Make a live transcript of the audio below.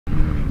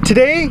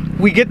Today,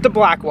 we get the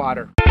black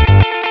water.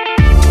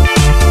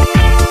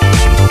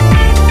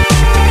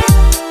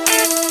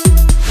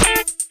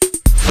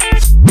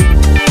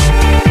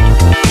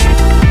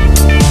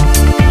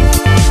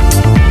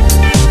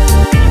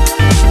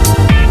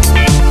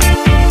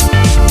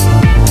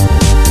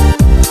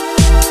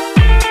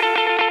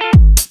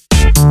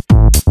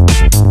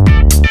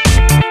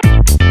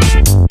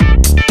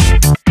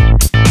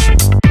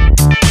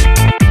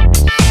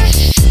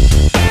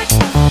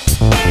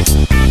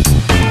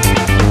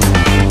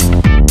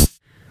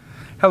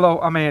 Hello,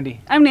 I'm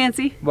Andy. I'm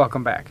Nancy.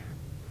 Welcome back.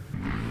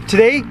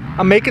 Today,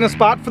 I'm making a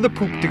spot for the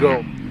poop to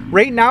go.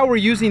 Right now, we're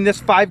using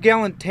this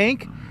 5-gallon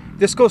tank.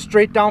 This goes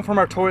straight down from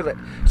our toilet.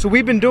 So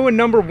we've been doing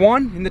number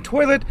 1 in the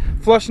toilet,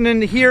 flushing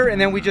into here, and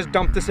then we just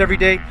dump this every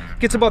day.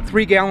 Gets about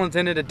 3 gallons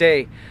in it a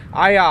day.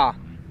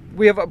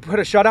 We have put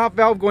a shutoff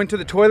valve going to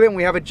the toilet, and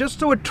we have it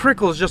just so it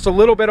trickles just a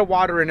little bit of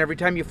water in every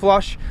time you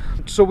flush.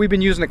 So we've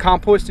been using a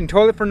composting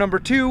toilet for number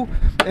 2,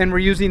 and we're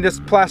using this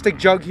plastic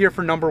jug here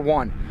for number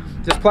 1.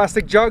 This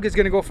plastic jug is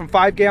going to go from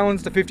 5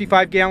 gallons to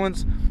 55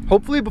 gallons,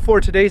 hopefully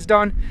before today's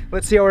done.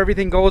 Let's see how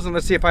everything goes, and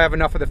let's see if I have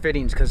enough of the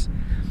fittings, because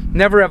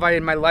never have I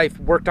in my life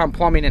worked on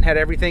plumbing and had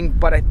everything,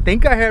 but I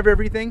think I have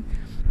everything.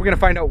 We're going to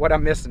find out what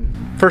I'm missing.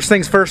 First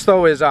things first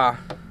though is,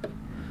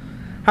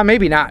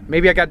 maybe not.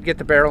 Maybe I got to get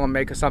the barrel and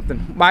make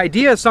something. My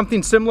idea is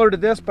something similar to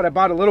this, but I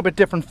bought a little bit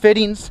different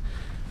fittings.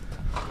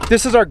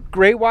 This is our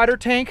gray water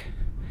tank.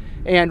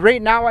 And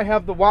right now I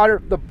have the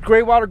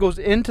gray water goes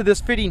into this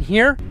fitting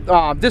here.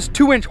 This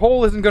 2-inch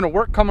hole isn't going to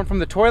work coming from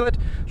the toilet,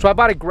 so I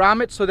bought a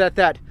grommet so that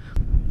the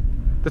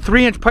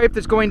 3-inch pipe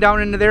that's going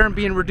down into there and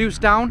being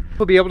reduced down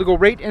will be able to go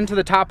right into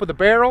the top of the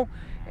barrel.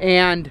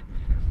 And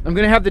I'm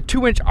going to have the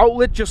 2-inch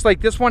outlet just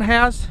like this one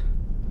has.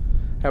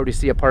 I already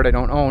see a part I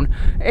don't own.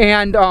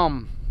 And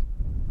how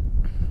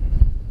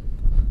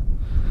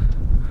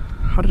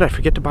did I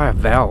forget to buy a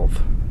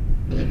valve?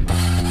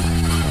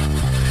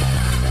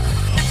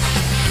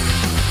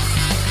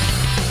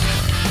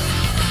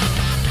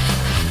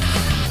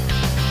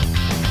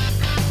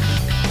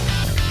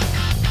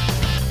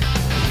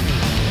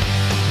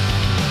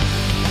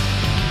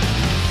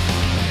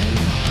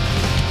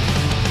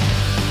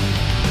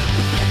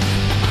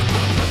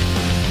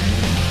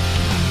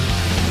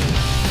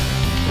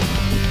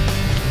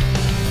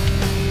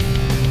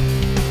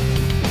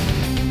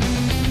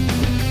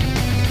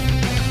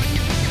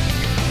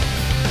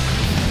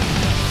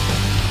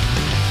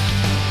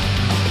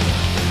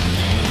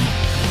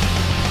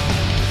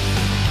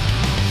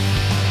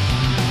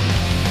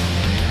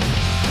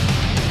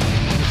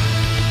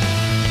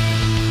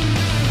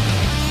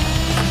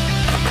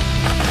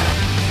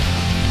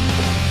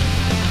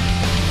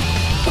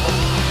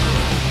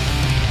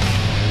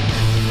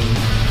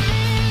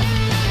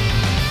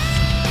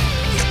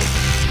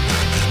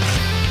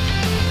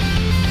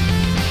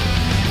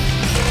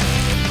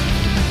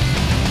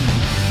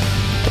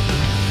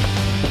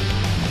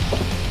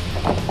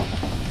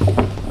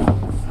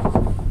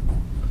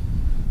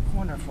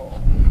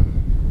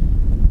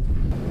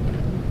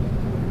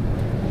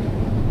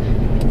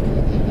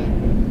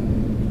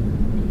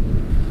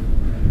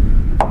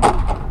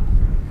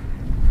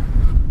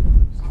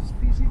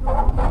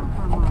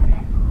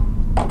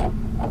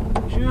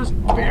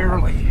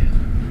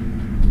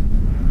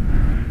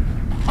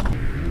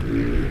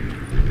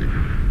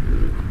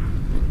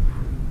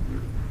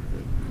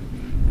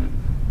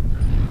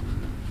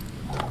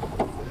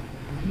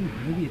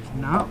 Maybe it's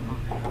not.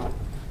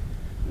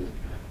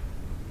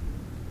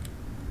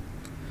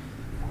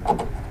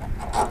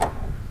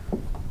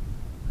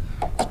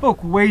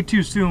 Spoke way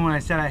too soon when I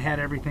said I had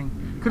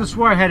everything. Could have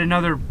swore I had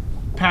another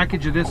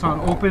package of this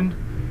unopened,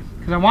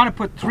 because I want to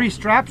put 3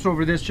 straps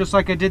over this just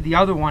like I did the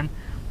other one.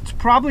 It's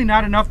probably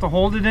not enough to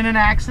hold it in an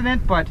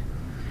accident, but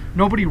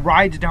nobody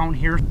rides down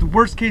here. The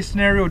worst case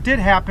scenario did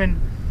happen.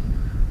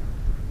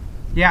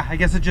 Yeah, I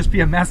guess it'd just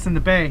be a mess in the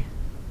bay.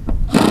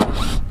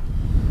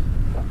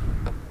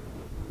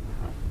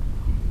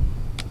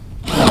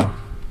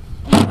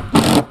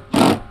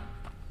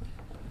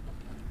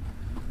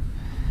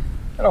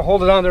 Gotta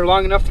hold it on there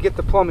long enough to get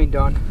the plumbing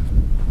done.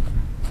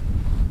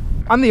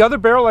 On the other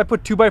barrel, I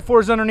put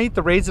 2x4s underneath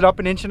to raise it up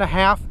 1.5 inches.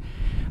 I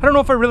don't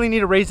know if I really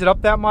need to raise it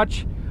up that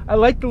much. I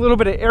liked a little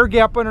bit of air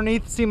gap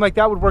underneath. It seemed like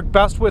that would work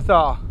best with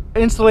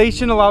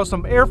insulation, allow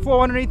some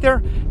airflow underneath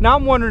there. Now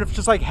I'm wondering if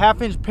just like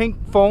 1/2-inch pink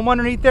foam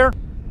underneath there.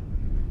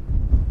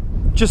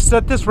 Just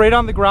set this right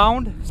on the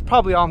ground. It's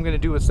probably all I'm gonna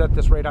do is set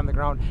this right on the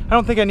ground. I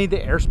don't think I need the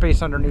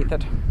airspace underneath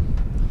it.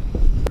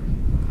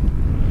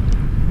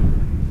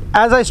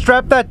 As I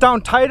strap that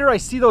down tighter, I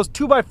see those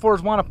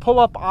 2x4s want to pull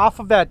up off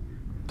of that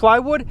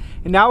plywood,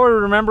 and now I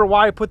remember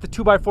why I put the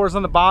 2x4s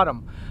on the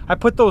bottom. I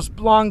put those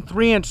long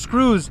 3-inch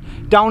screws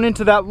down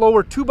into that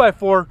lower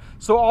 2x4,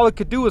 so all it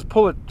could do was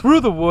pull it through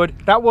the wood.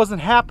 That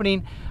wasn't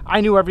happening.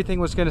 I knew everything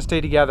was going to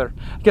stay together.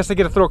 I guess I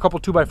get to throw a couple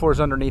 2x4s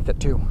underneath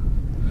it too.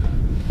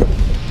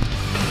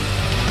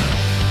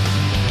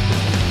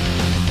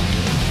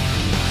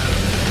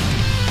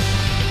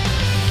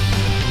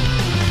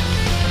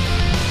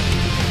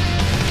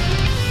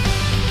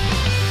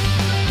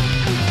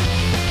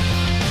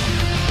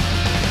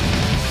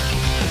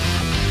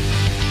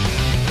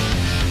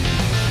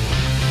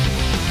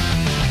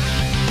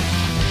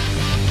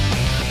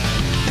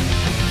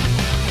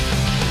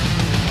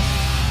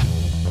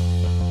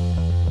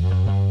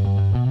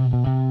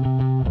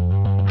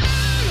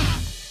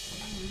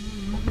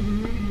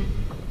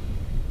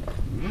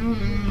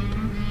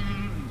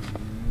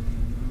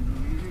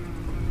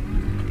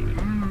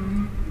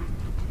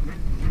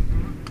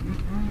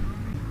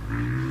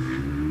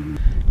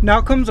 Now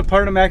comes a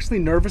part I'm actually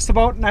nervous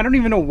about, and I don't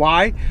even know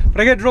why,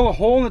 but I gotta drill a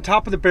hole in the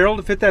top of the barrel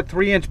to fit that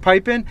 3-inch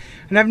pipe in,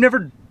 and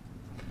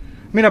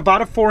I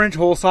bought a 4-inch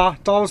hole saw.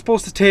 It's all I was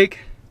supposed to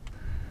take.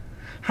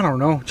 I don't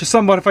know, just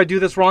something about if I do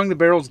this wrong, the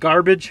barrel's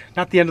garbage.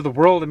 Not the end of the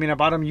world. I mean, I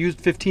bought them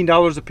used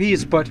 $15 a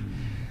piece, but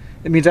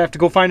it means I have to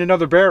go find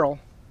another barrel.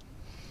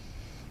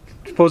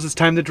 Suppose it's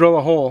time to drill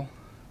a hole.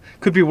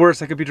 Could be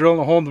worse, I could be drilling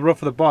a hole in the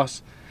roof of the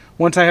bus.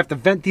 Once I have to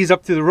vent these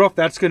up through the roof,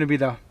 that's gonna be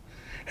the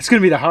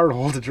hard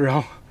hole to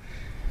drill.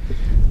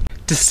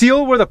 To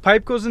seal where the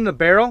pipe goes in the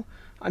barrel,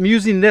 I'm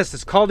using this.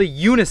 It's called a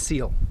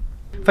uniseal.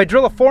 If I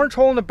drill a 4-inch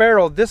hole in the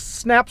barrel, this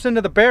snaps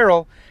into the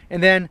barrel,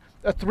 and then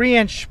a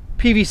 3-inch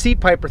PVC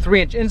pipe or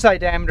 3-inch inside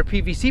diameter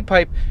PVC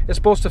pipe is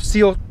supposed to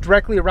seal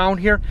directly around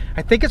here.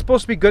 I think it's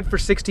supposed to be good for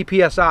 60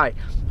 PSI.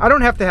 I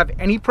don't have to have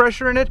any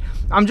pressure in it.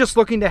 I'm just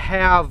looking to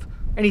have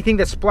anything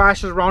that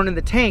splashes around in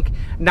the tank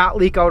not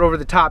leak out over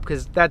the top,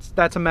 because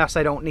that's a mess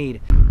I don't need.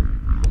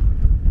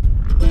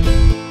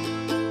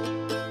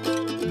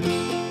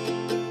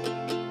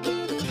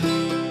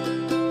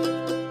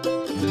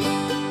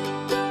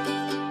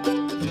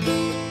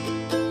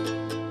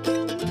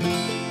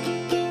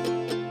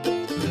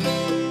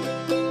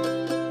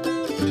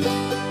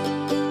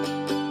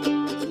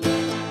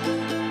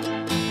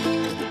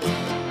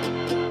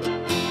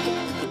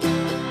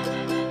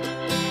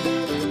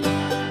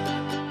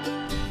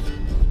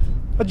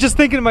 I'm just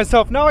thinking to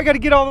myself, now I got to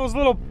get all those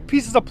little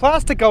pieces of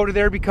plastic out of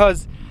there,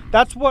 because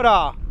that's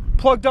what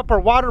plugged up our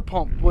water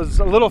pump. Was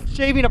a little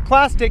shaving of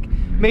plastic,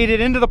 made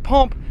it into the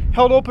pump,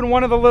 held open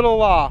one of the little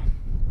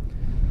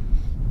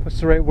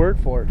what's the right word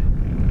for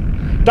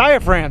it?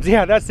 Diaphragms.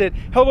 Yeah, that's it.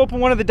 Held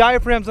open one of the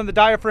diaphragms on the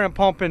diaphragm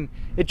pump, and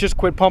it just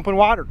quit pumping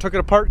water. Took it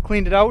apart,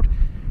 cleaned it out.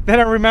 Then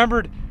I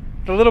remembered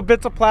the little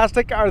bits of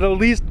plastic are the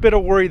least bit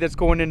of worry that's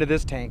going into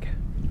this tank.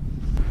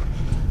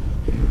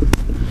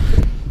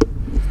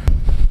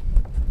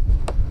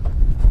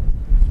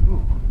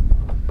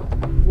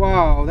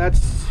 Wow,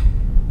 that's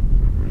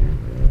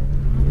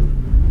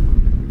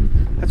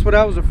what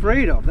I was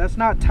afraid of. That's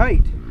not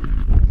tight.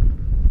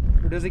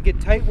 Or does it get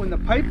tight when the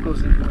pipe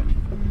goes into it?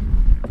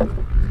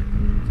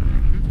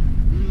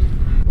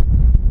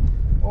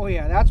 Oh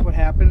yeah, that's what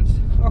happens.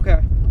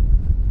 Okay.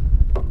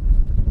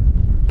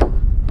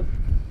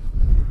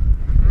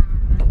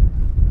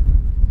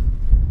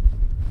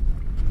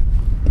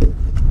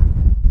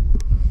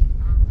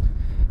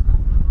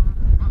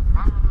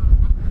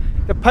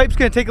 The pipe's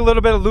gonna take a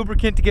little bit of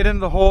lubricant to get into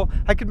the hole.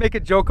 I could make a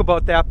joke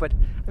about that, but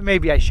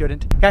maybe I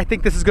shouldn't. I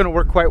think this is gonna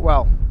work quite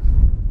well.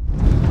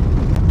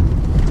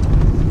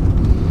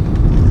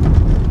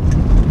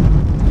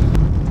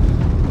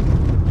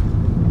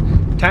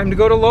 Time to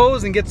go to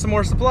Lowe's and get some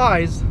more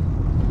supplies.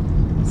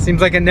 Seems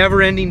like a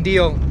never-ending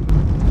deal.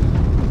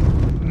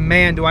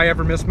 Man, do I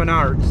ever miss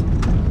Menards.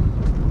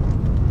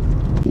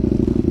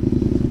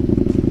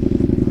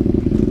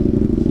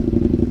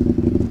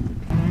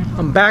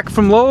 I'm back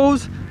from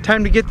Lowe's.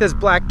 Time to get this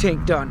black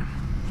tank done.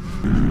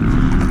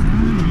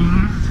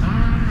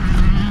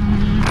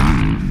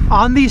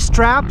 On these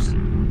straps,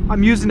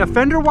 I'm using a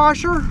fender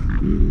washer,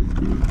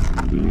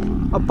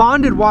 a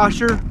bonded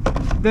washer,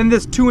 then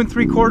this 2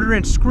 3/4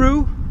 inch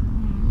screw.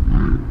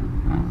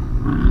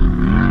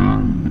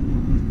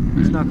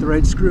 It's not the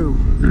right screw.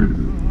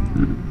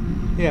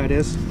 Yeah, it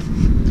is.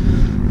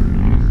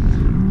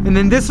 And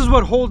then this is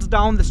what holds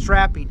down the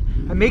strapping.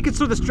 I make it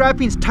so the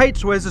strapping's tight,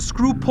 so as the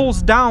screw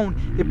pulls down,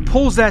 it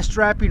pulls that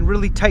strapping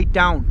really tight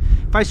down.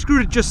 If I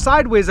screwed it just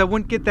sideways, I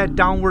wouldn't get that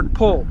downward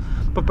pull.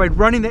 But by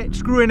running that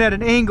screw in at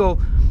an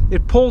angle,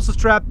 it pulls the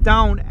strap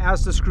down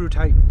as the screw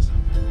tightens.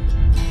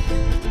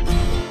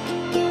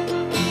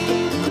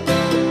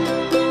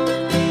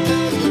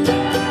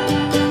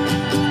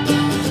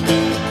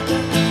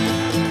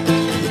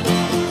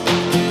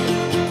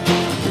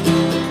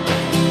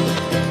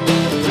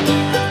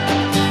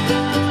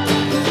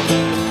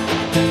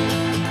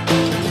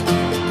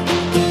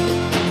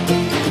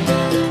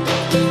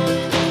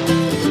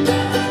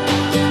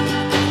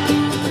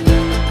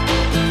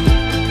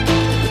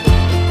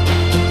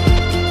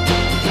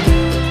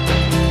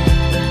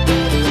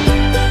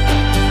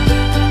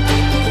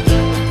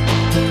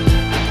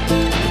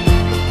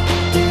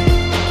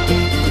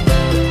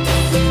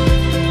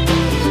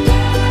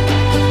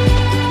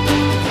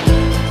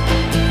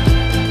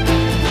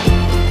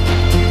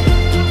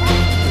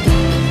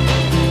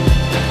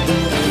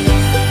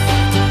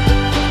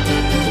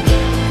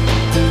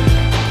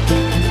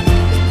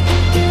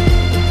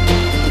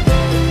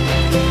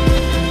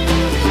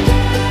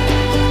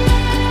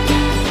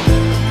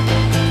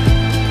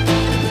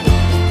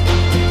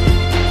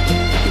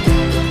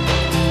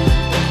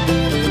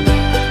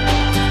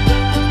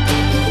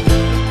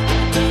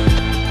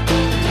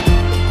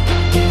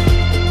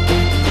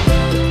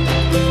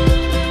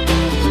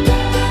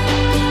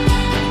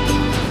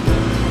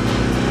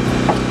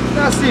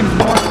 Seems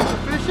more than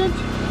sufficient.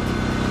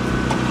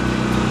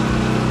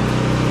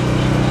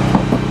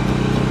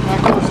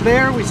 That goes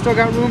there. We still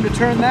got room to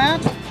turn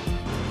that.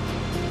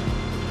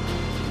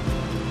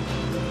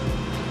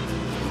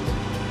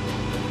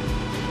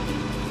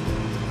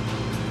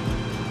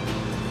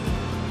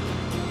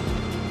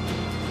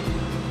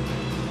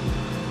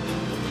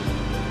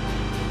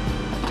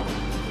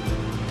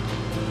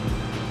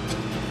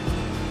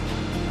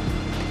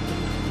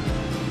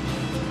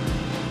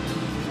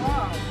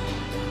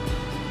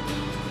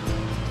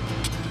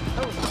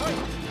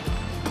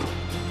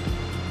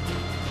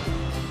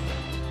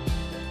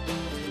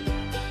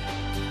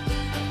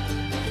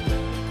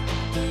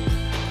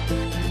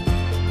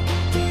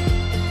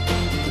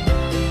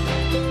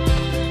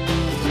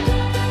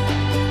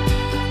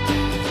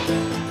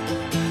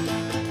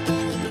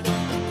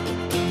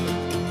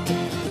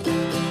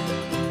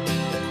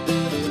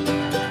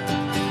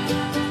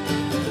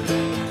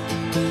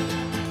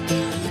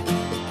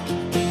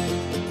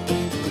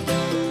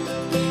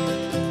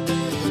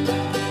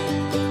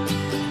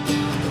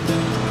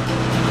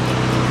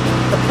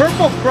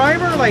 purple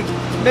primer like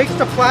makes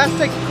the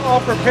plastic all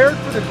prepared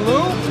for the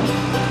glue,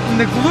 and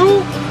the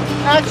glue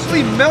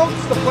actually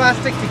melts the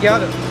plastic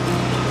together.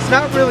 It's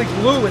not really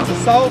glue, it's a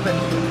solvent.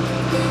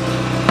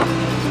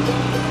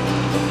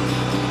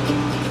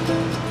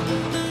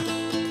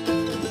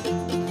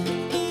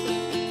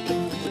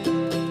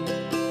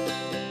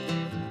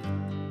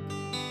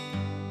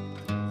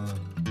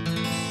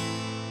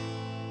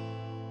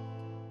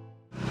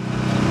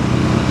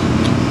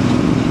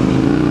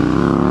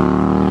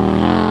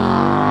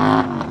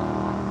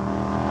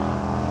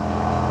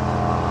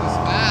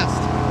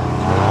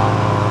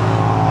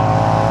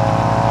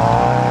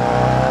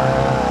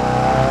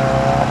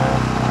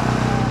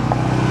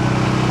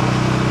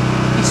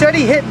 He said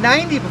he hit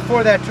 90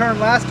 before that turn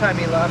last time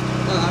he left.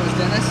 Oh, that was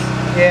Dennis?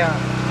 Yeah.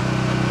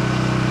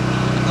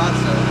 I thought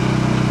so.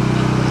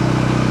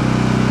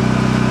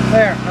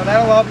 There, now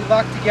that'll all be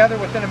locked together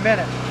within a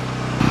minute.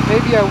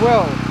 Maybe I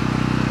will.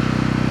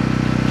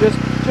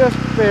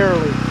 Just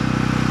barely.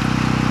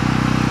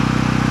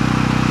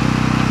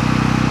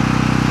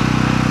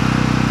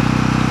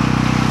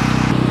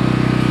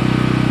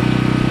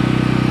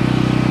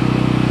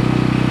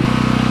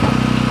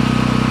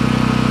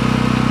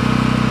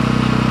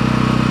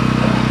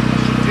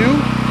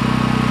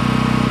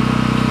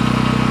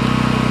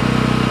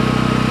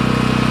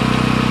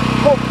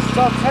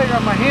 How tighter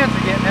on my hands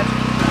are getting it.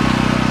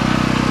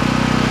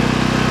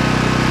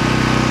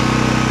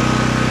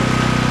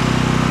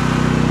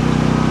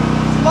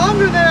 It's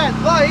longer than I'd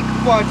like,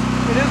 but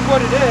it is what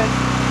it is.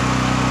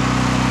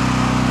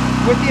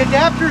 With the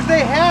adapters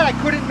they had, I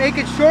couldn't make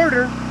it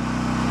shorter.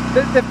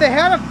 If they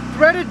had a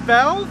threaded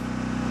valve,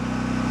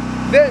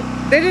 they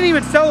didn't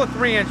even sell a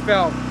 3-inch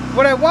valve.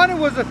 What I wanted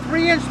was a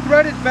 3-inch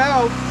threaded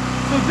valve,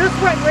 so this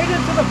went right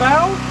into the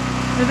valve,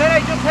 and then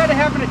I just had to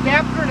have an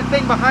adapter and a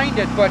thing behind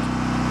it, but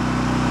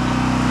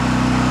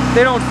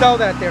they don't sell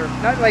that there.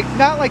 Not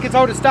like it's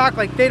out of stock,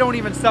 like they don't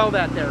even sell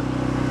that there.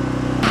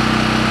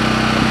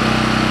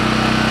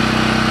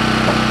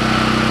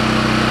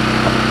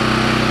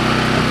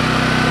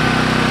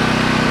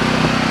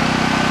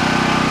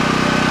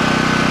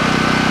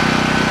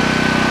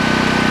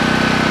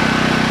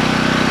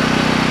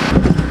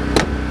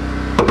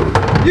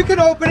 You can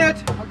open it.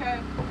 Okay.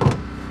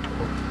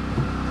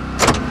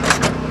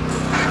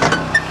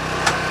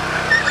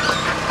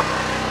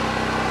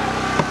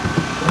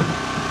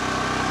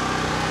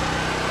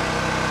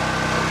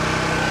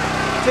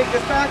 Take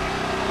this back.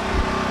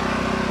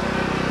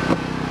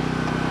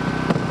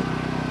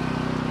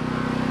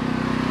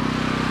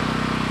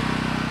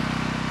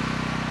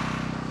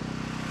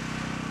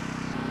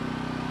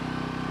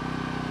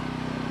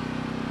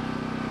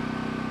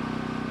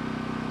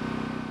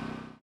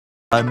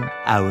 One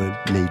hour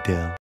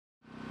later.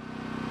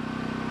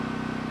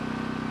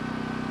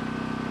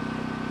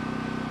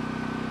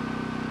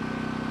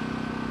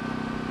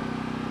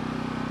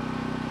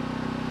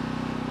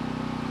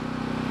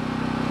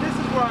 This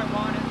is where I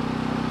want it.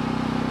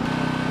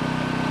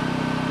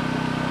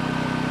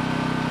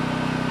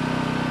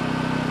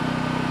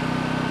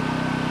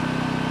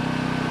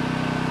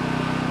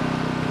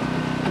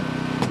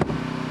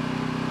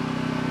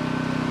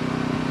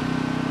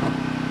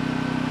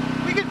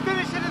 We can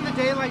finish it in the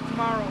daylight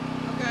tomorrow.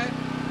 Okay.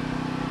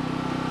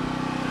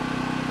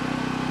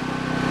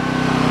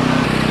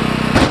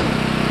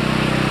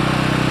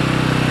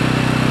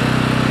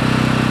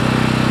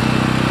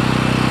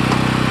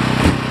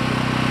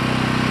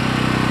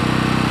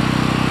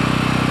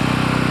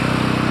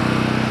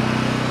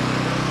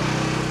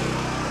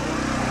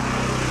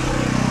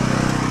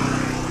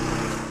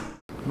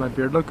 My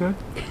beard look good?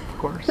 Of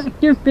course.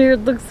 Your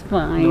beard looks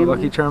fine. No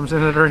Lucky Charms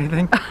in it or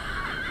anything?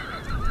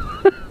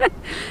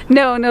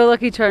 No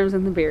Lucky Charms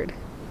in the beard.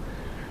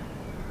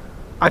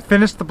 I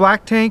finished the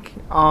black tank.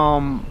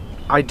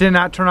 I did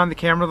not turn on the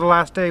camera the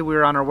last day. We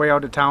were on our way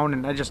out of town,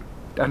 and I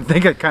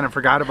think I kind of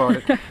forgot about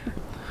it. A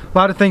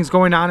lot of things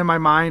going on in my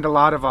mind, a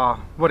lot of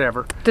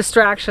whatever.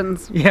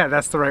 Distractions. Yeah,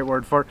 that's the right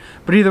word for it.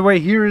 But either way,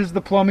 here is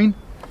the plumbing.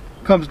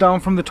 Comes down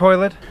from the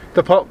toilet.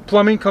 The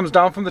plumbing comes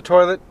down from the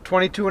toilet,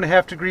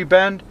 22.5 degree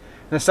bend,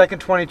 and a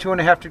second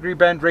 22.5 degree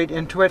bend right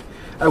into it.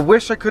 I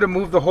wish I could have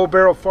moved the whole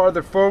barrel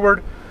farther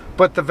forward,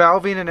 but the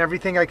valving and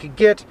everything I could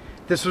get,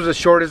 this was as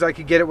short as I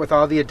could get it with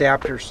all the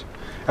adapters.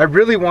 I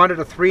really wanted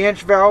a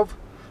 3-inch valve,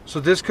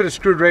 so this could have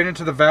screwed right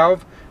into the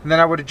valve, and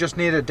then I would have just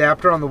needed an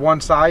adapter on the one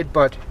side,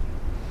 but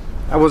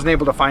I wasn't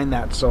able to find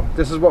that. So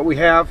this is what we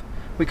have.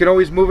 We can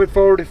always move it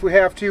forward if we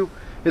have to.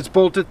 It's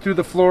bolted through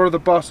the floor of the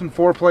bus in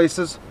 4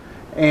 places,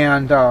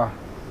 and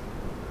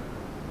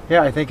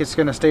yeah, I think it's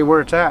gonna stay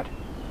where it's at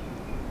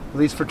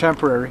least for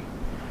temporary.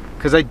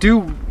 Because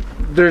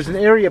there's an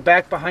area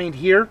back behind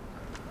here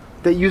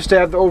that used to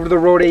have the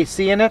over-the-road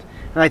AC in it,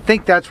 and I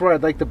think that's where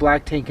I'd like the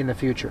black tank in the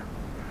future.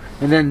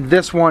 And then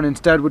this one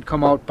instead would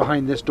come out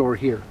behind this door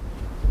here.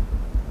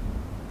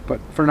 But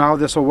for now,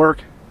 this will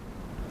work.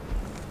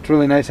 It's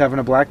really nice having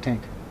a black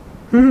tank.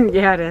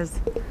 Yeah, it is.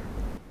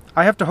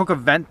 I have to hook a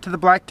vent to the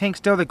black tank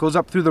still that goes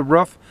up through the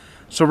roof.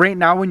 So right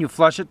now when you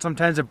flush it,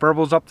 sometimes it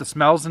burbles up the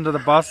smells into the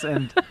bus,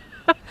 and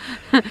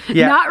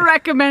Yeah. Not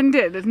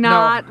recommended.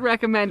 Not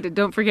recommended.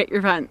 Don't forget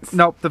your vents.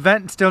 Nope, the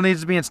vent still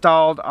needs to be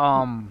installed.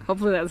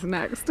 Hopefully that's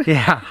next.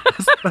 Yeah,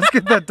 let's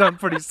get that done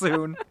pretty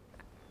soon.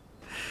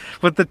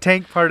 But the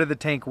tank part of the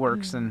tank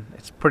works, and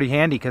it's pretty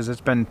handy because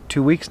it's been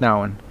 2 weeks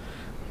now, and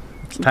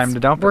it's time to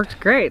dump Worked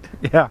great.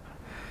 it. Yeah.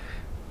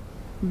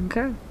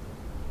 Okay.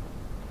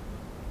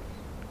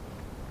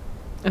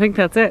 I think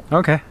that's it.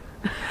 Okay.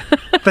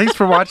 Thanks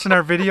for watching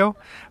our video.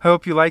 I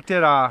hope you liked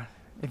it.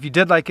 If you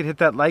did like it, hit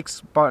that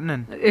likes button,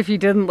 and If you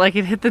didn't like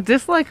it, hit the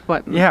dislike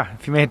button. yeah,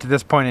 if you made it to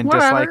this point and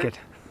Whatever. dislike it.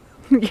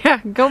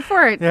 Yeah, go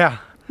for it. Yeah.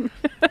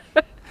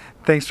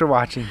 Thanks for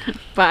watching.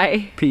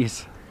 Bye.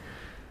 Peace.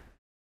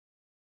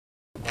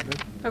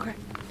 Okay.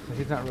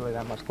 He's not really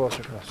that much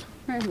closer to us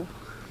Nice.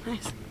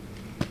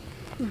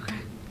 Okay.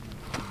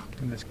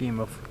 in this game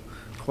of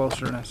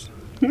closeness.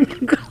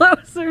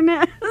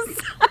 Closerness.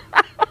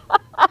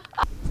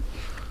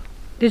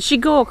 Did she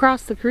go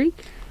across the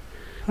creek?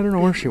 I don't know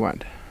where she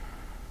went.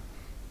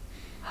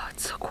 Oh,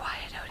 it's so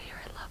quiet out here.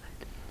 I love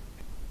it.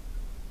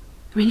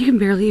 I mean, you can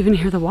barely even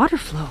hear the water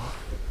flow.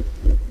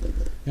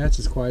 Yeah, it's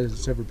as quiet as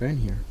it's ever been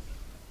here.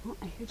 Oh,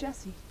 I hear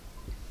Jessie.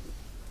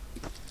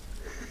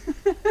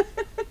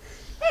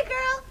 Hey,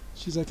 girl.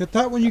 She's like, I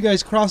thought when you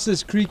guys crossed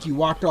this creek, you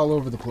walked all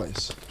over the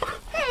place.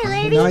 Hey,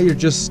 lady. Now you're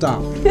just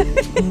stopped.